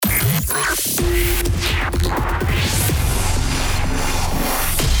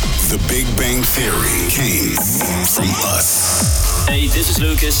The Big Bang Theory came from us. Hey, this is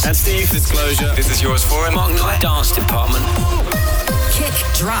Lucas. And Steve. Disclosure. This is yours for Mark Knight. Dance Department. Kick,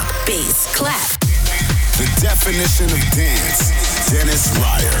 drop, bass, clap. The definition of dance. Dennis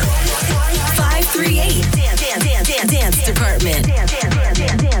Ruyer. 538. Dance Department. Dance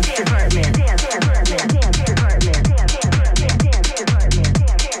Department.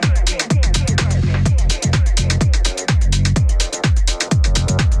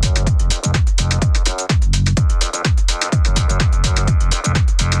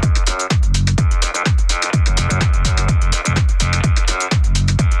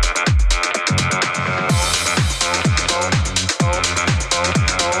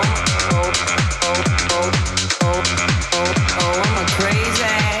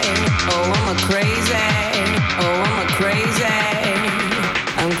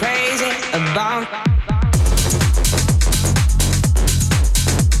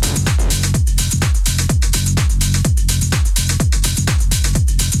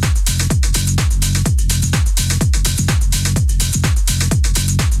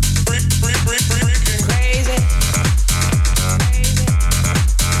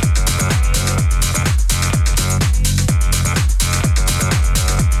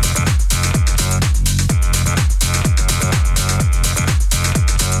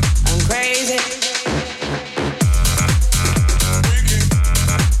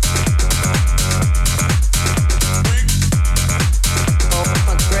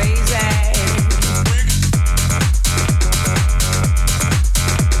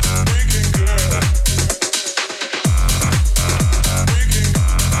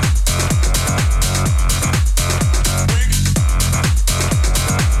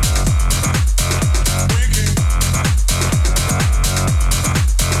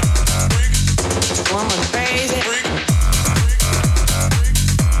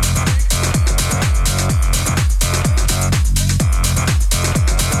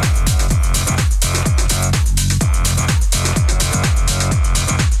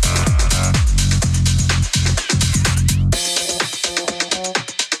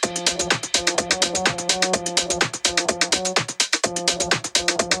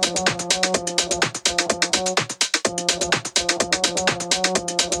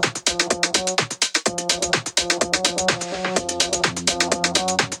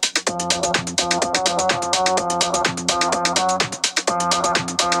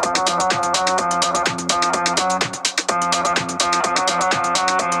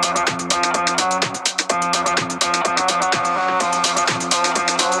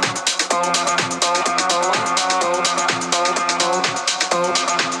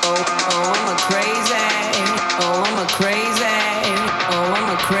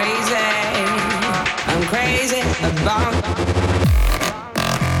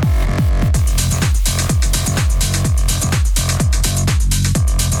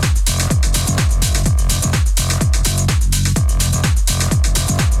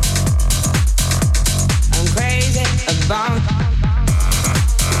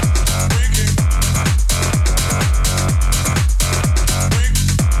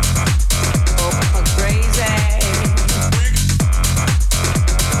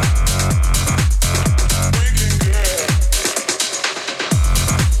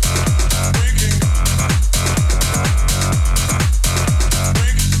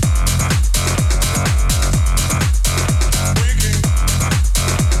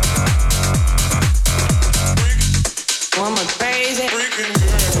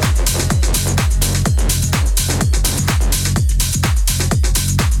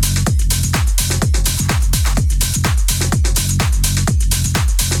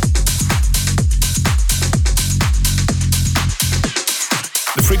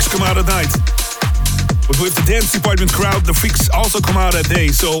 With the Dance Department crowd, the Freaks also come out that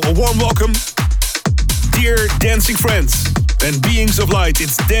day. So a warm welcome, dear dancing friends and beings of light.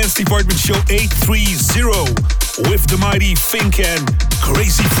 It's Dance Department Show 830 with the mighty Fink and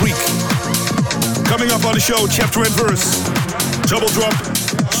Crazy Freak. Coming up on the show, chapter and verse, Double Drop,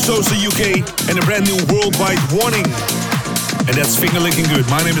 Sosa UK, and a brand new worldwide warning. And that's Finger Licking Good.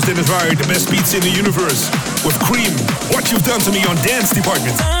 My name is Dennis Ruyer, the best beats in the universe. With Cream, What You've Done to Me on Dance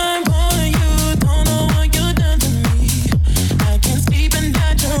Department.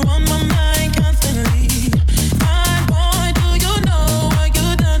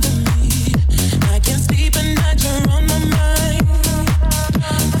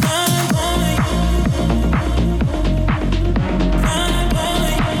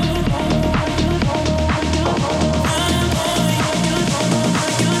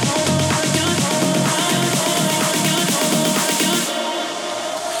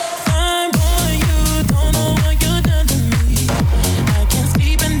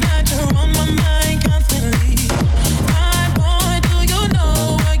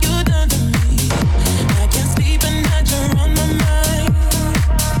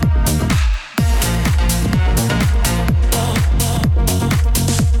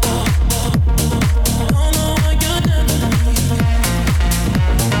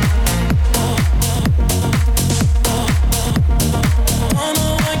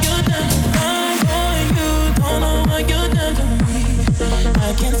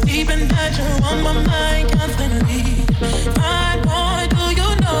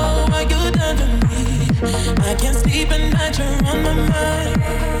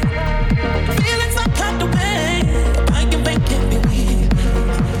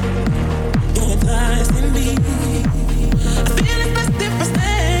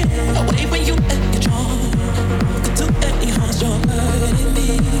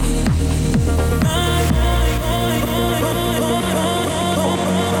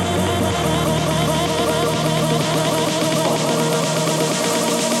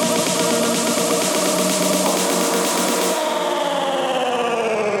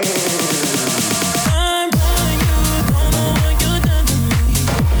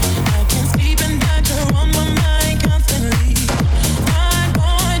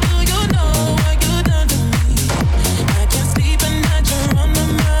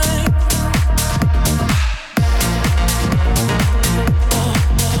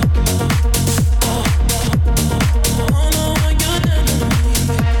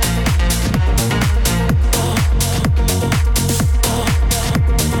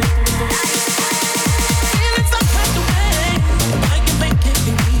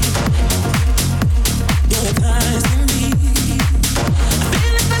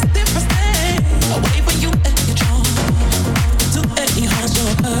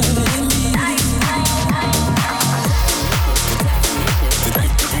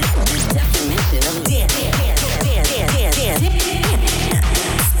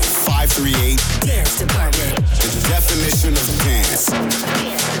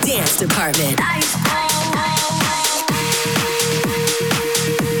 Department.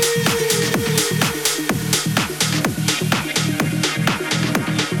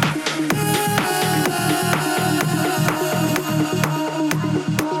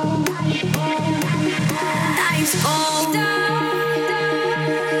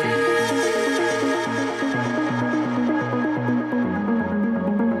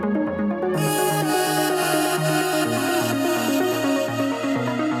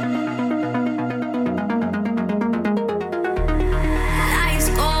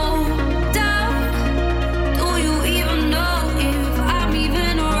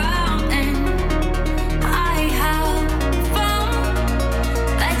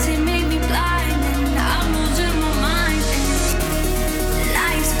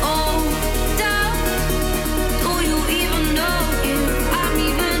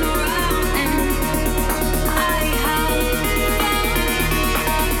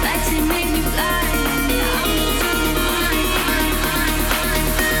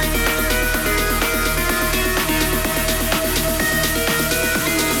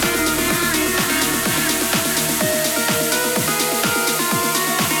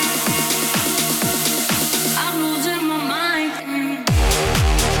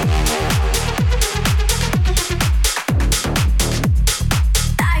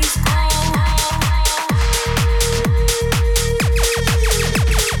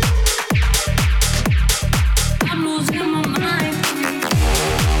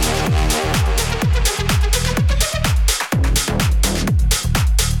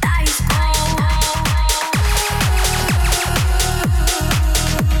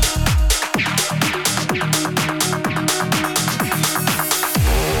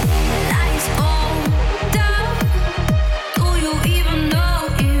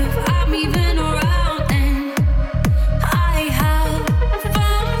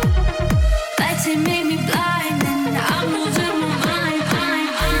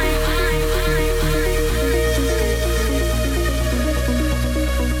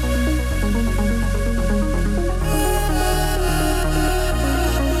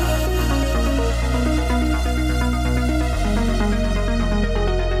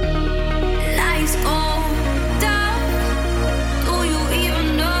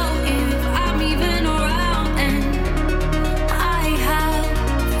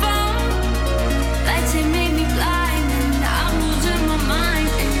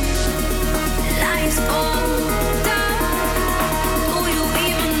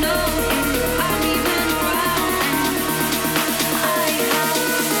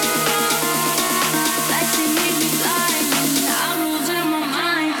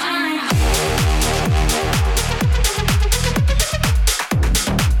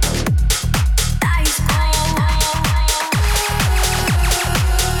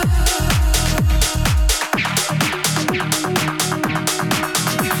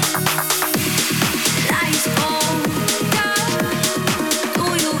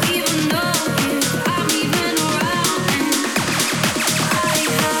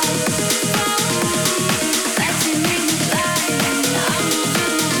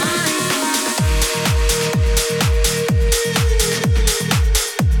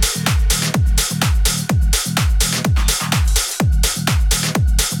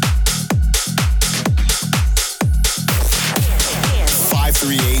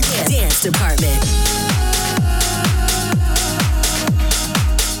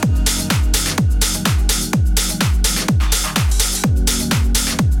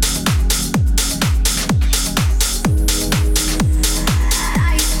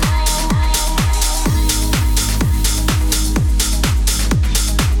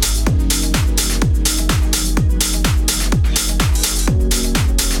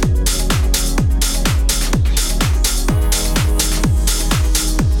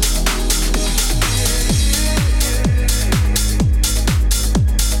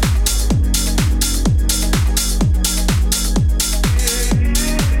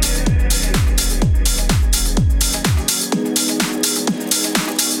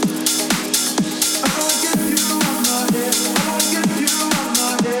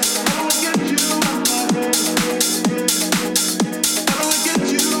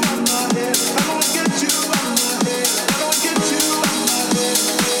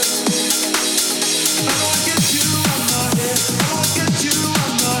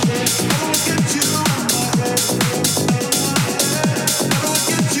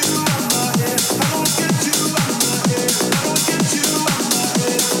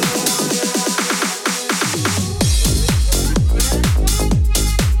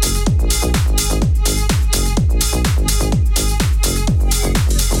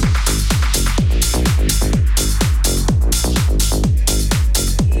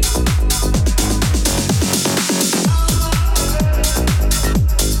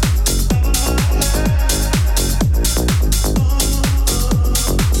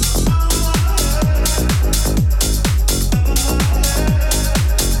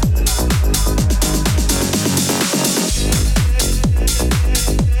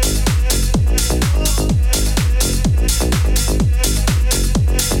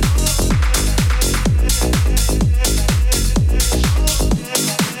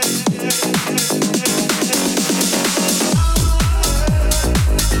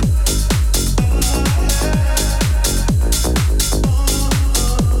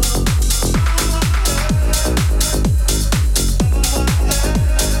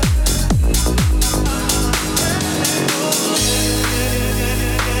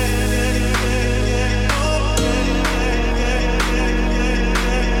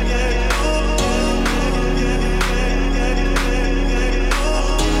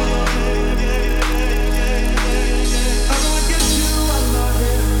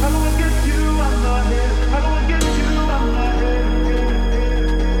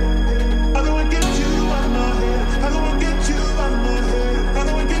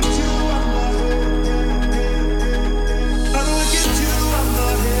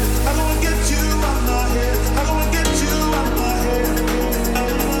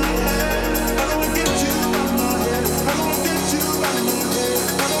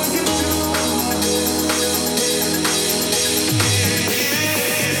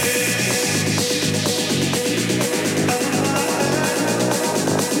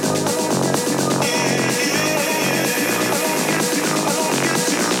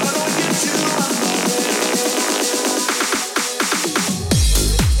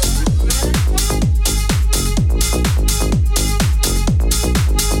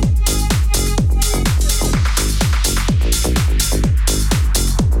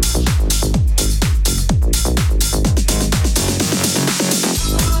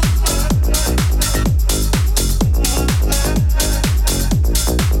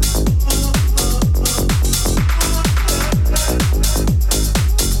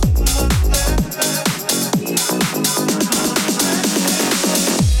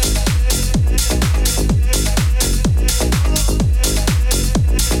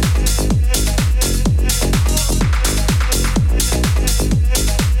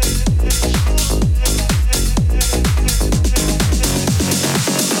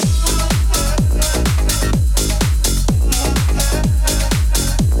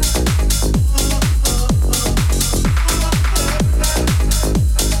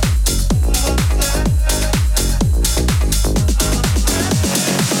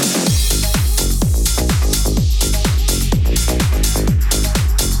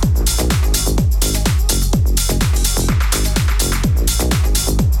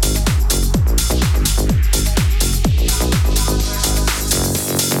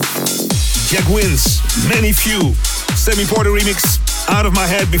 Jack Wins, Many Few, Sammy Porter remix, Out of My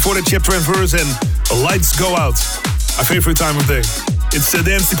Head before the chapter and verse, and Lights Go Out. My favorite time of day. It's the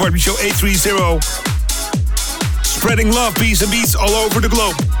Dance Department Show 830. Spreading love, peace and beats all over the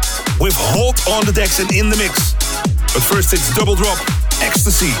globe. With HOLLT on the decks and in the mix. But first it's Double Drop,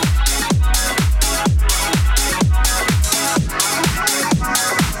 Ecstasy.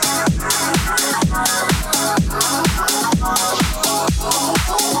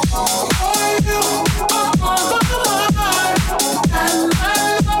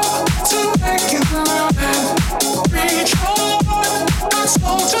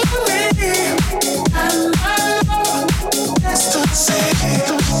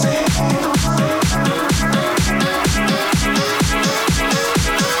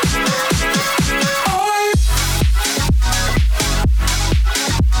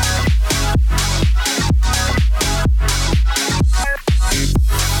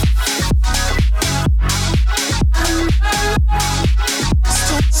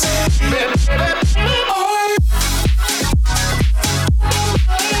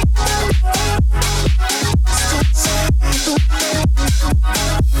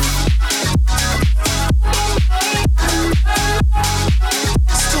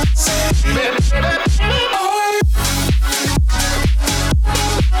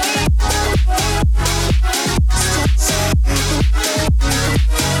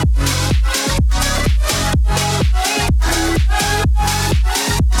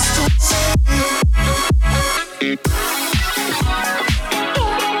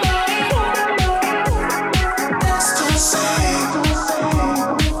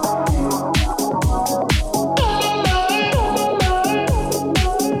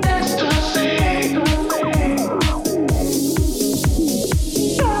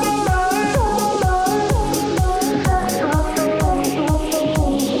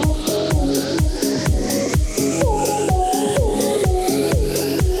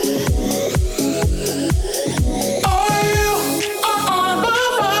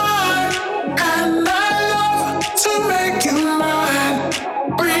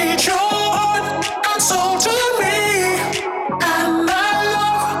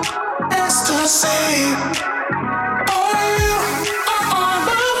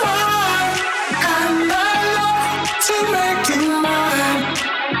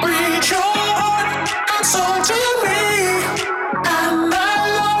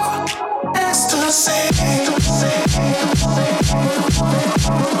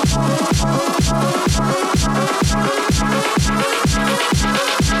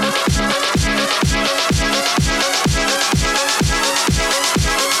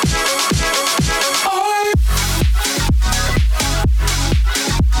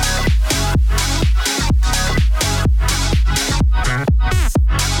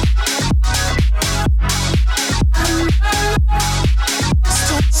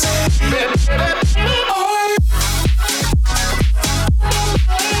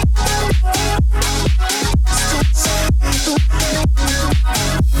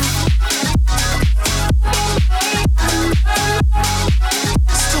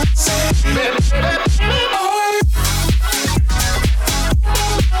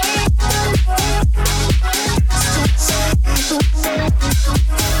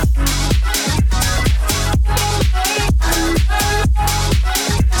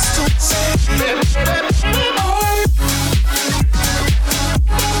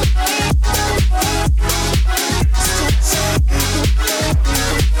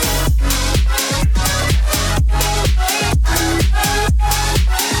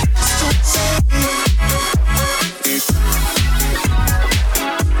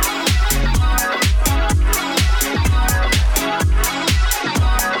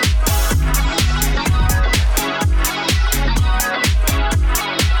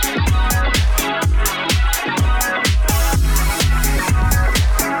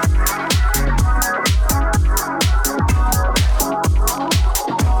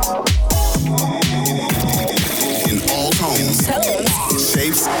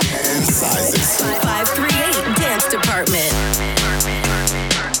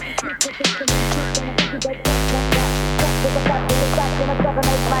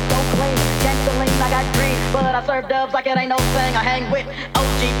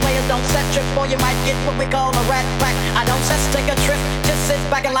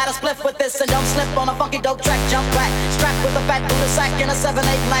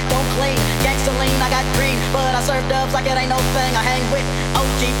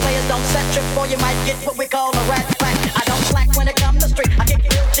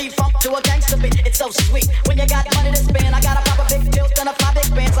 So sweet when you got money to spend. I got a pop a big pills and a 5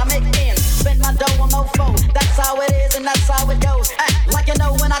 big bands. I make ends. foe. That's how it is and that's how it goes. Act like you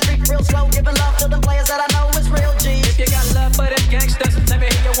know when I creep real slow, giving love to the players that I know is real G. If you got love for them gangsters, let me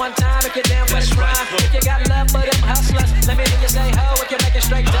hear you one time if you're down for the rhyme. If you got love for them hustlers, let me hear you say ho if you're making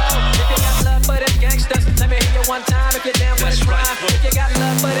straight dough. If you got love for them gangsters, let me hear you one time if you're down for the rhyme. If you got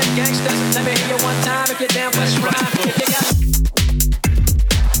love for them gangsters, let me hear you one time if you're down for the rhyme. If you got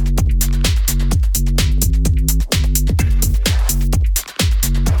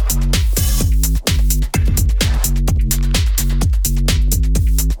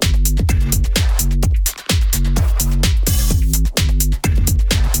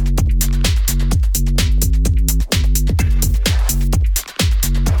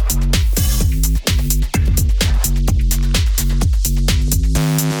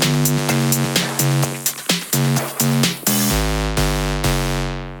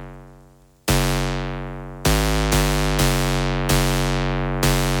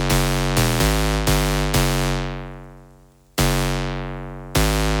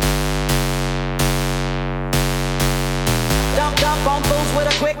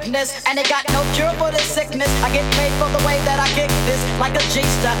and it got no cure for this sickness. I get paid for the way that I kick this, like a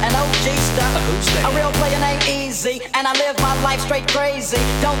G-star, an OG-star. A real player named Easy, and I live my life straight crazy.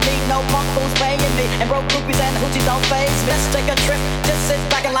 Don't need no punk fools paying me, and broke groupies and hoochies don't faze me. Let's take a trip, just sit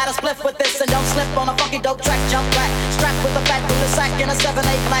back and light a spliff with this, and don't slip on a funky dope track. Jump back, strapped with a fat bullet sack and a 7/8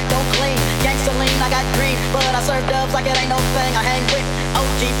 black, don't clean. Gangsta lean, I got green, but I serve dubs like it ain't no thing. I hang with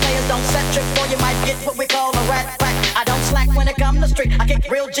OG players, don't set trip, or you might get what we call a rat pack. I don't slack when it come to street. I kick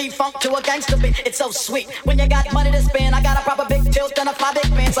real G-funk to a gangster beat. It's so sweet. When you got money to spend, I got a proper big tilt and a 5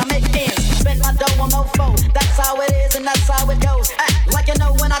 big pants. I make ends, spend my dough on no foe. That's how it is and that's how it goes. Act like you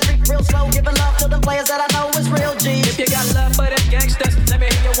know when I creep real slow, giving love to the players that I know is real G. If you got love for them gangsters, let me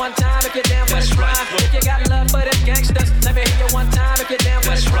hear you one time if you're down for the rhyme. If you got love for them gangsters, let me hear you one time if you're down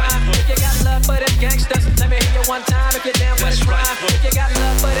for the rhyme. If you got love for them gangsters, let me hear you one time if you're down for the rhyme. If you got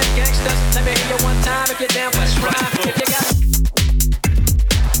love for them gangsters, let me hear you one time if you're down for the rhyme. If you got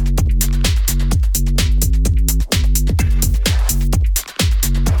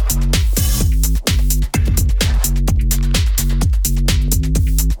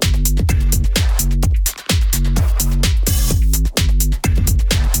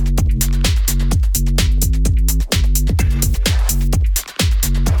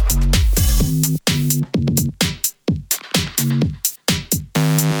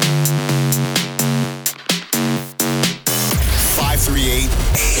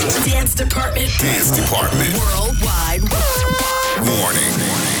Dance Department. Worldwide Warning.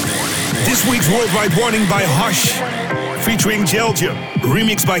 This week's Worldwide Warning by Hush, featuring Gelja,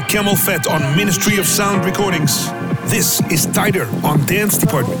 remixed by Camel Fat on Ministry of Sound Recordings. This is Tighter on Dance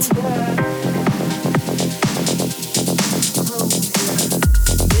Department.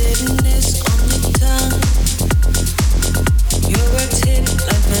 Bitterness on the tongue. Your words hit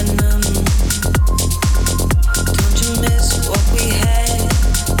like venom. Don't you miss what we had?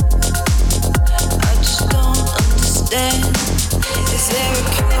 Is there a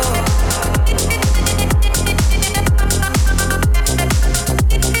cure?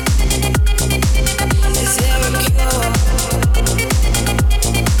 Is there a cure?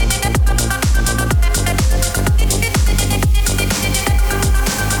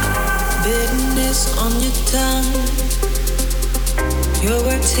 Bitterness on your tongue. Your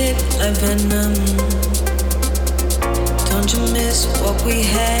words hit like venom. Don't you miss what we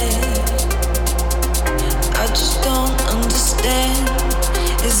had? I just don't understand.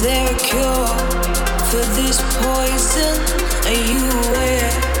 Is there a cure for this poison? Are you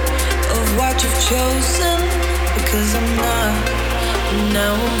aware of what you've chosen? Because I'm not.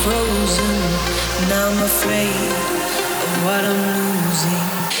 Now I'm frozen. Now I'm afraid of what I'm losing.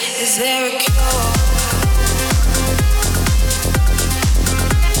 Is there a cure?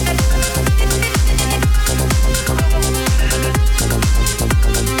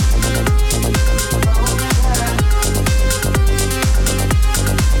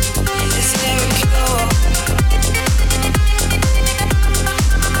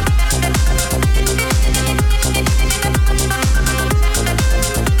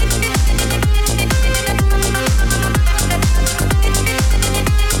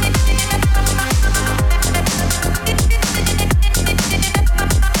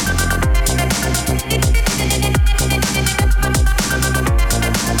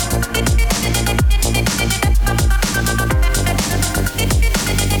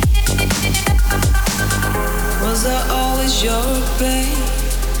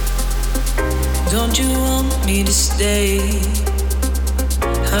 Don't you want me to stay?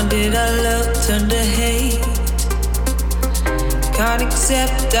 How did our love turn to hate? Can't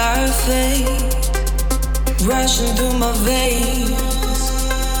accept our fate. rushing through my veins.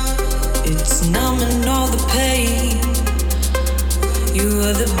 It's numbing all the pain. You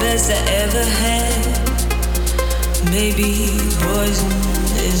were the best I ever had. Maybe poison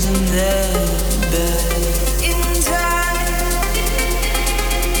isn't that bad. In time,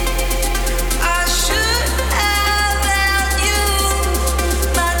 I should have held you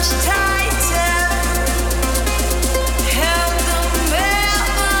much tighter. Held the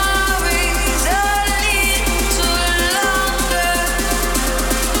memories a little longer.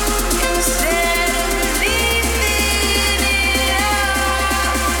 Instead of leaving it all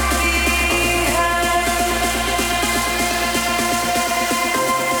behind.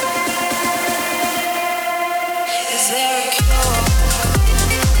 Is there a cure? Is there a cure?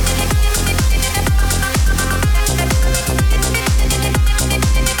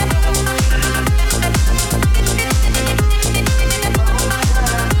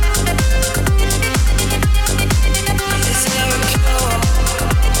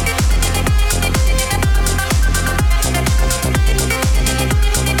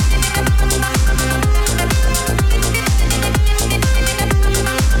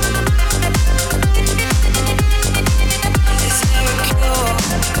 Is there a cure?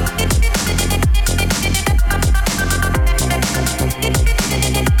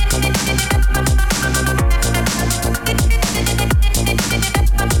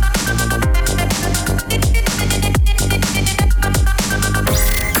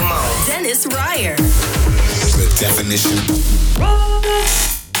 Dennis Ruyer. The definition.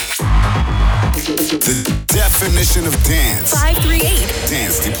 The definition of dance. 538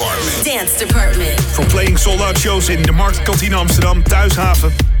 Dance department. Dance Department. From playing sold-out shows in de Marktkantine Amsterdam,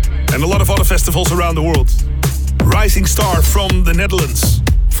 Thuishaven, and a lot of other festivals around the world. Rising star from the Netherlands.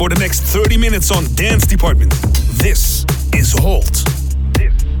 For the next 30 minutes on Dance Department, this is HOLLT.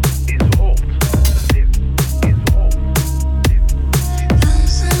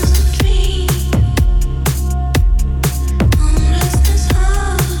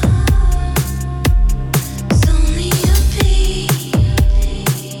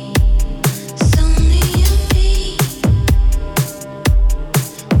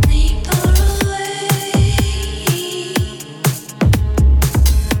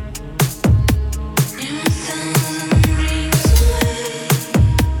 Rings away.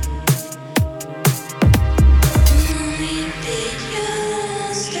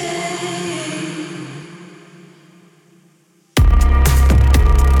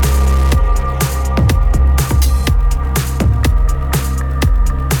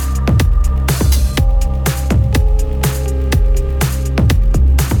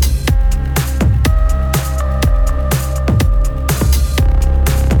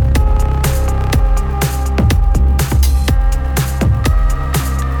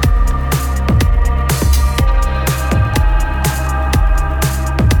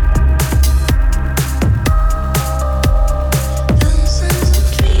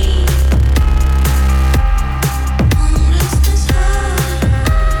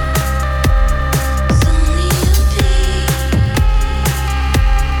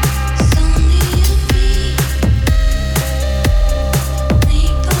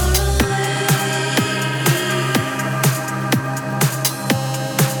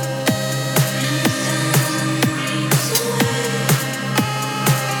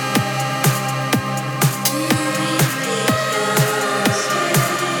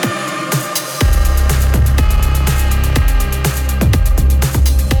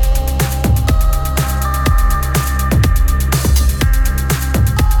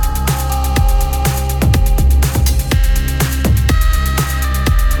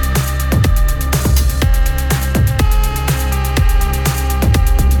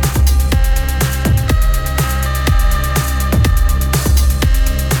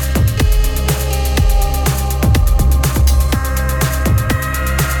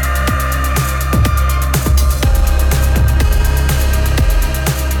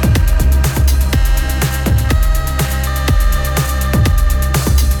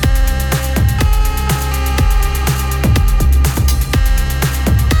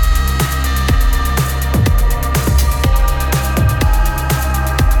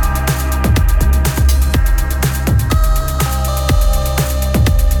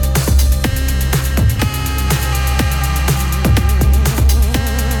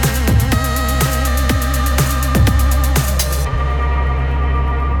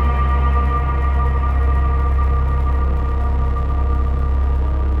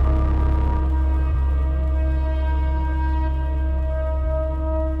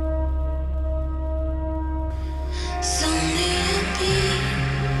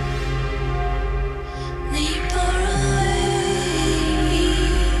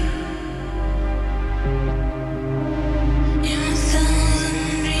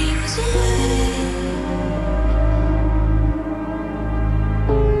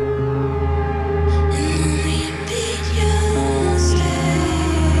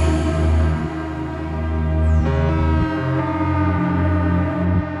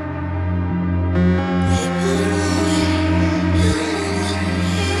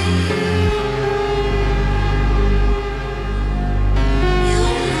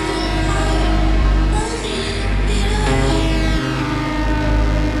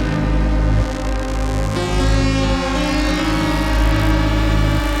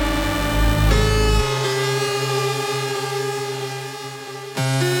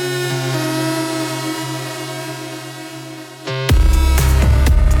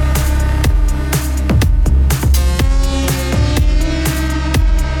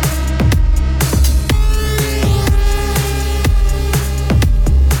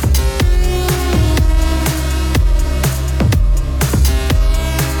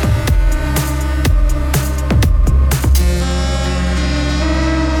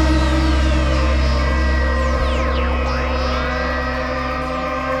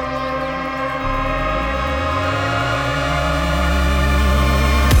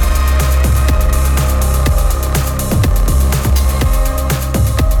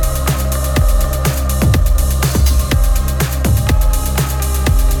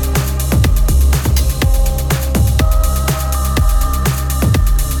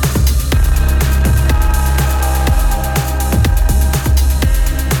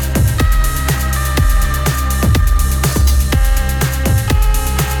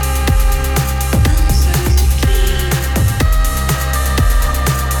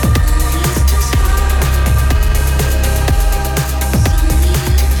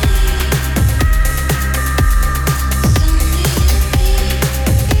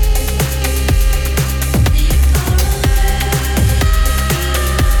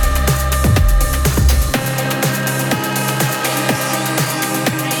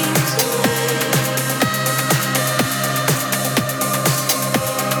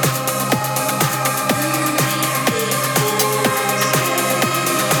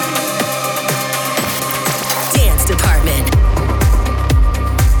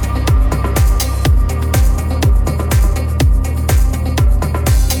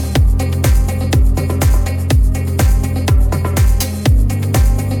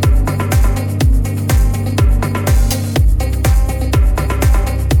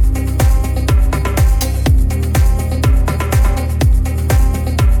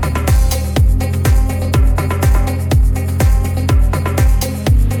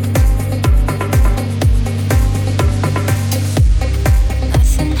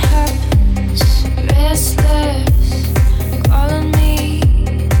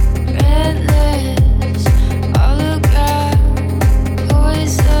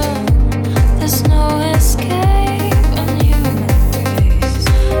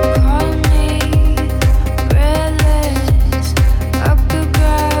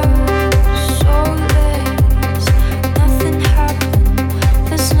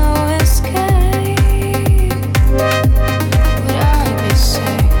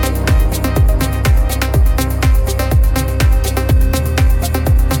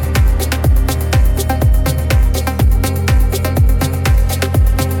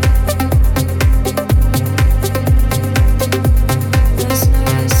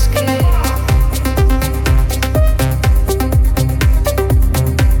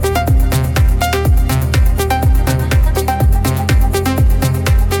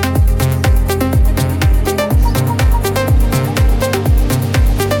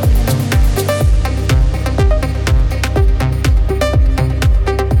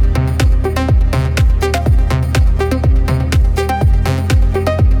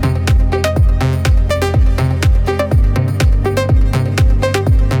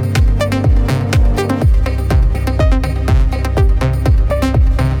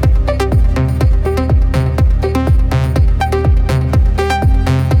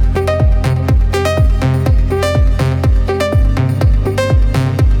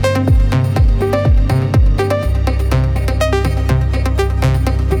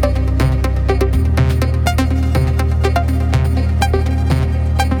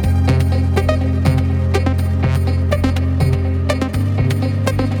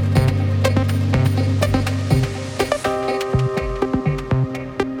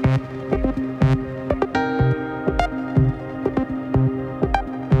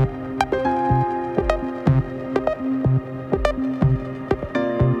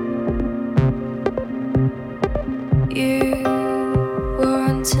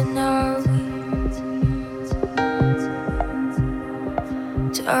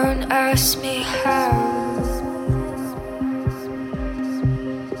 Don't ask me how.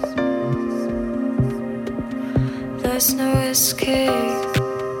 There's no escape.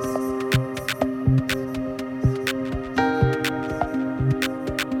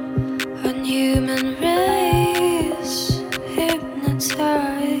 A human race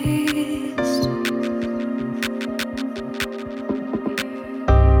hypnotized.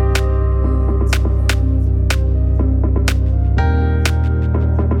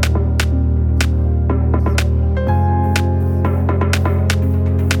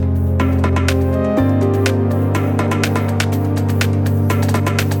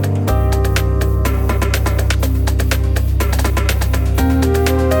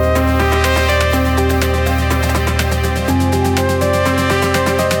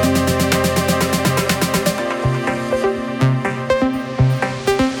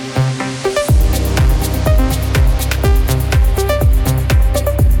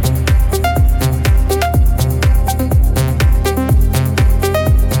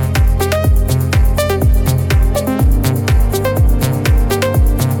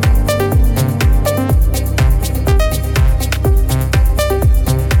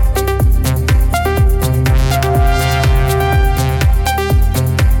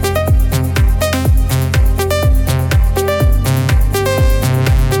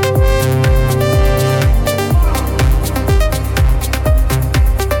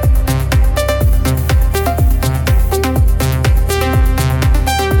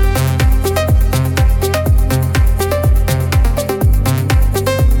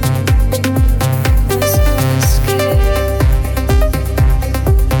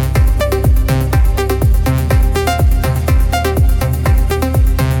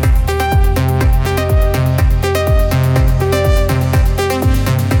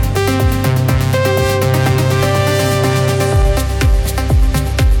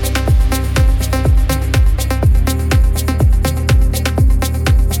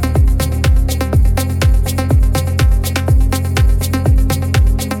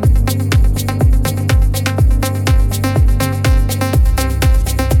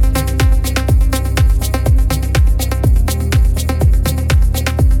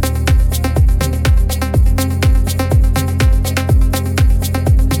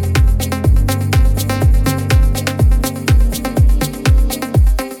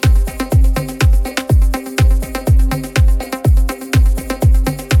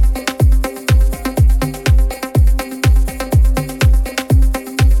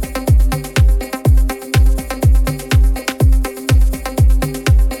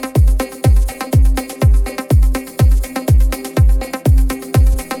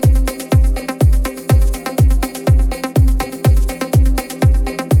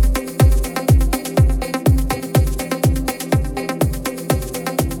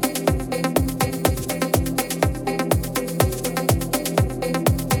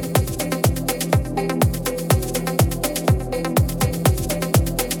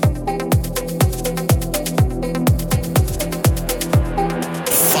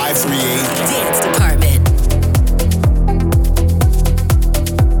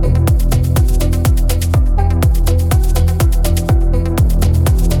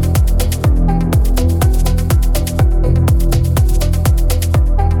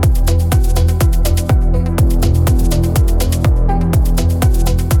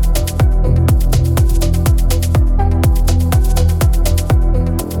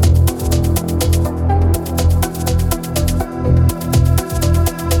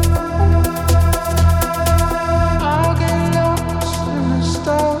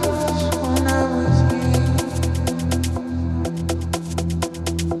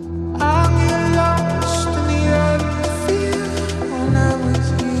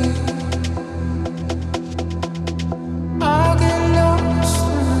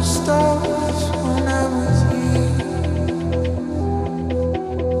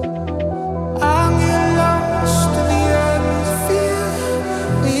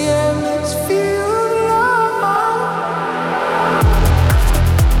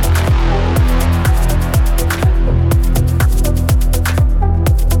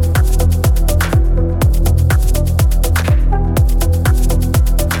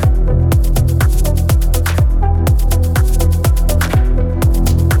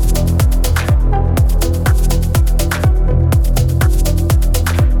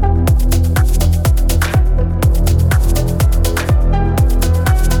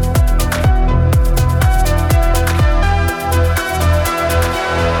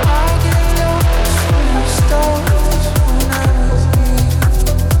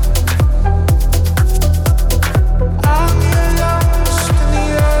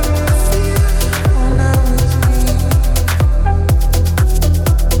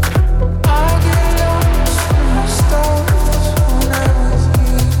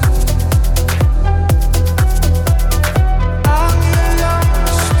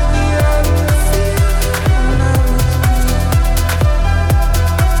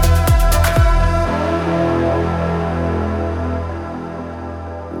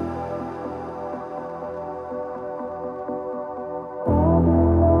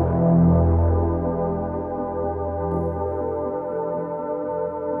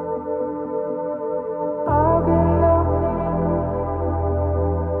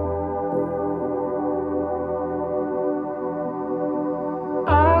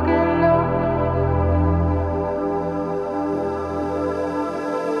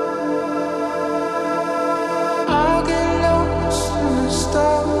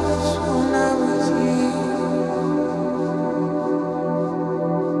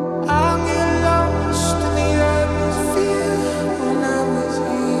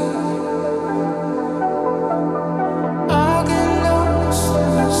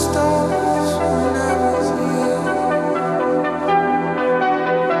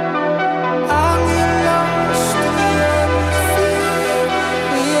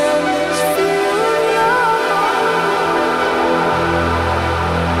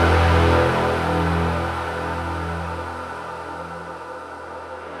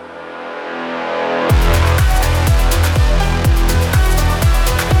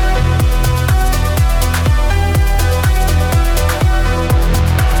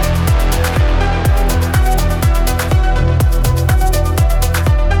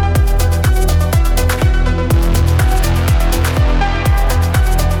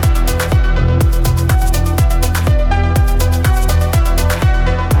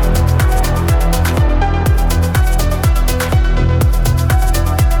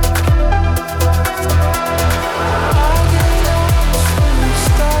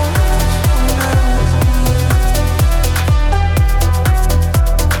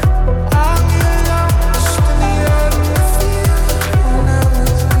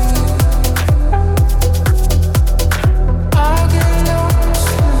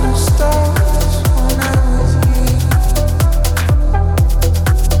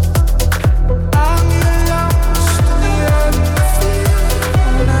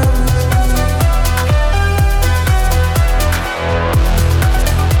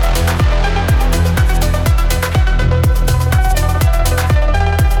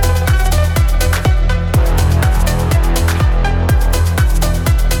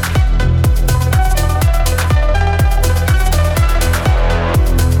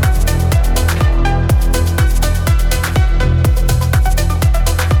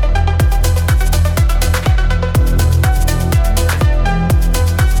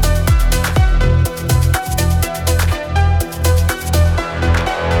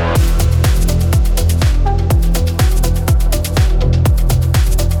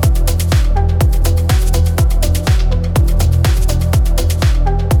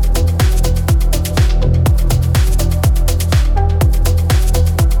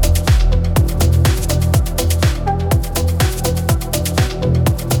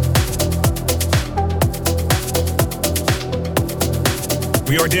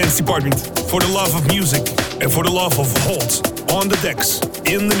 We are Dance Department for the love of music and for the love of HOLLT on the decks,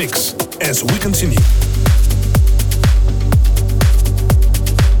 in the mix, as we continue.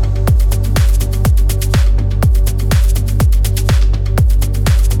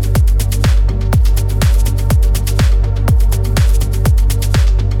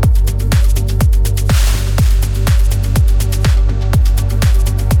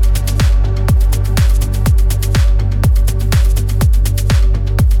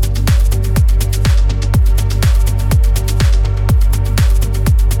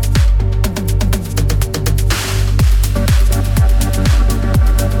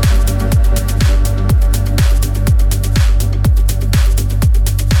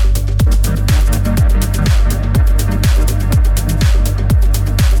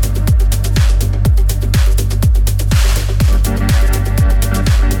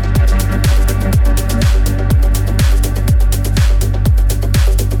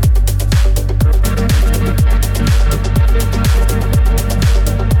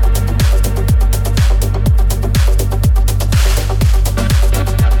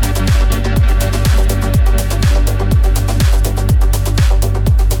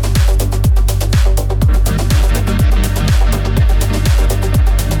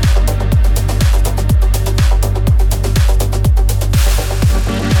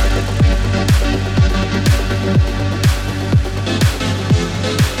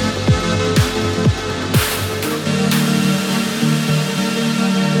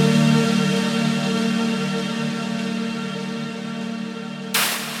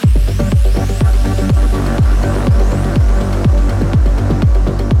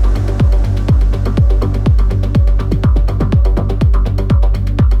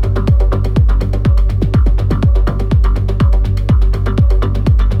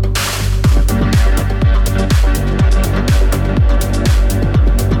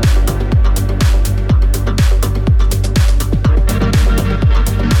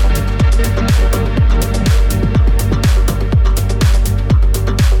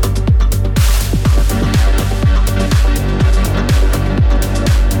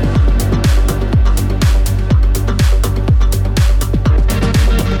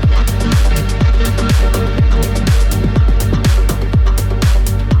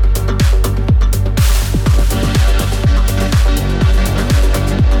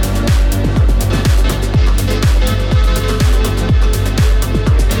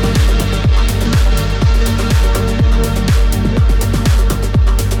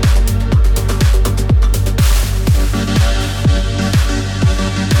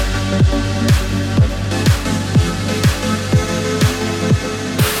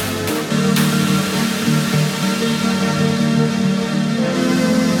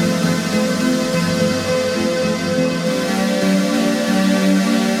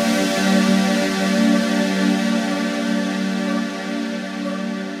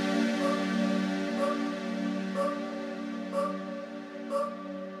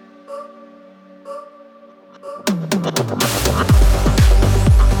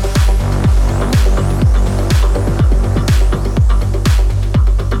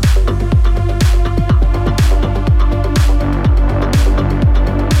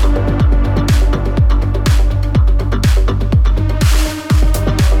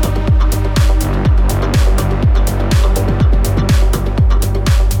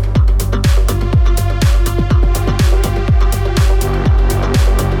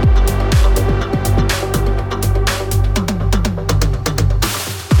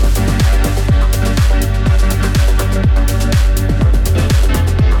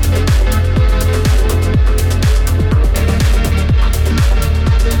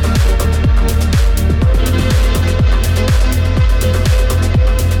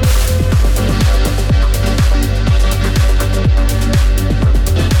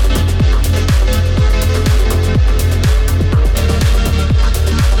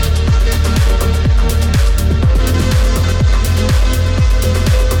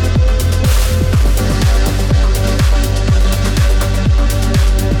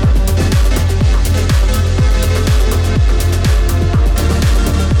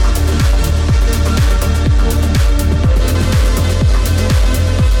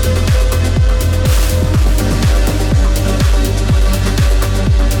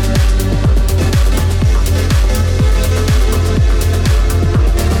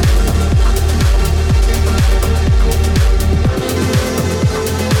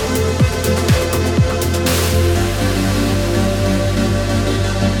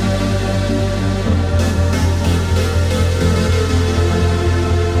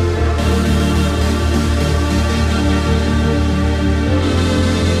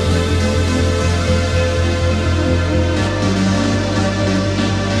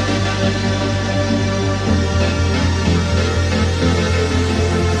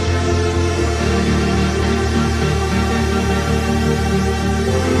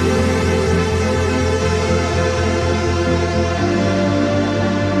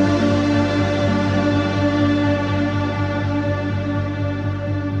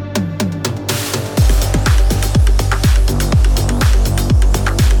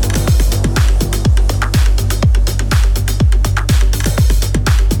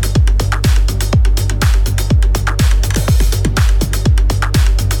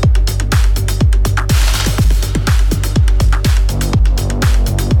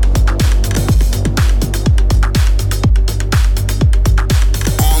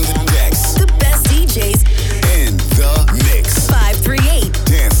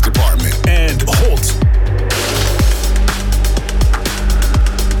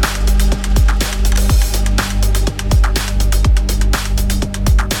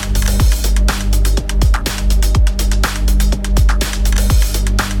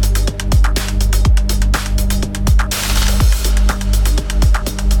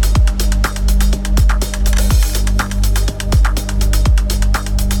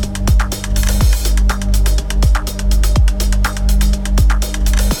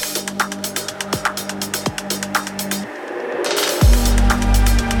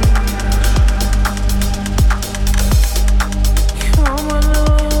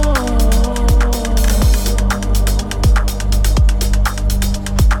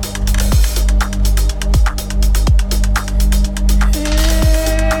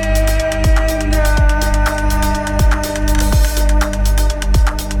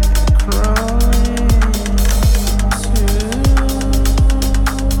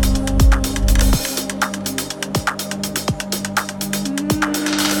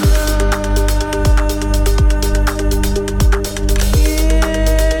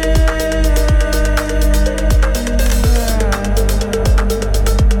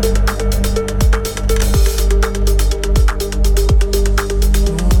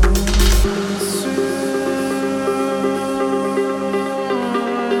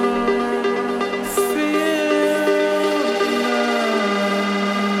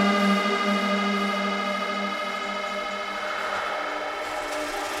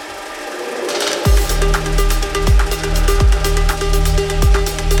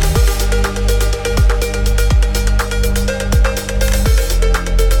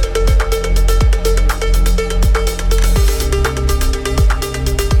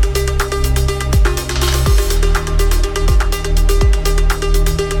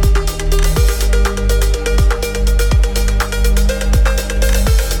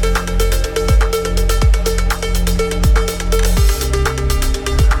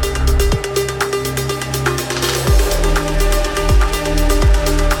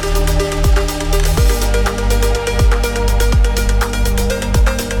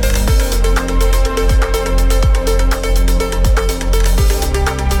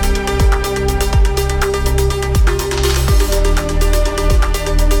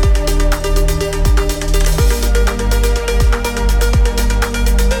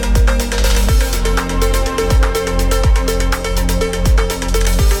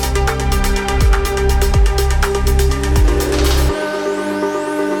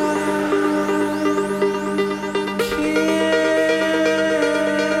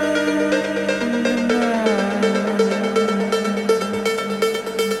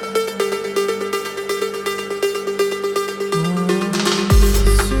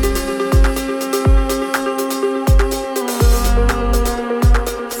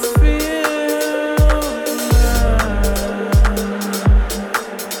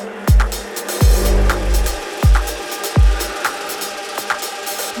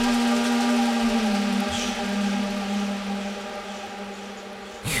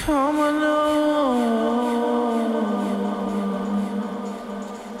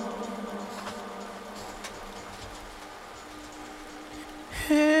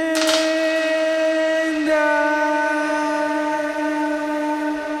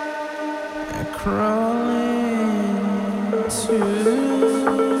 crawling to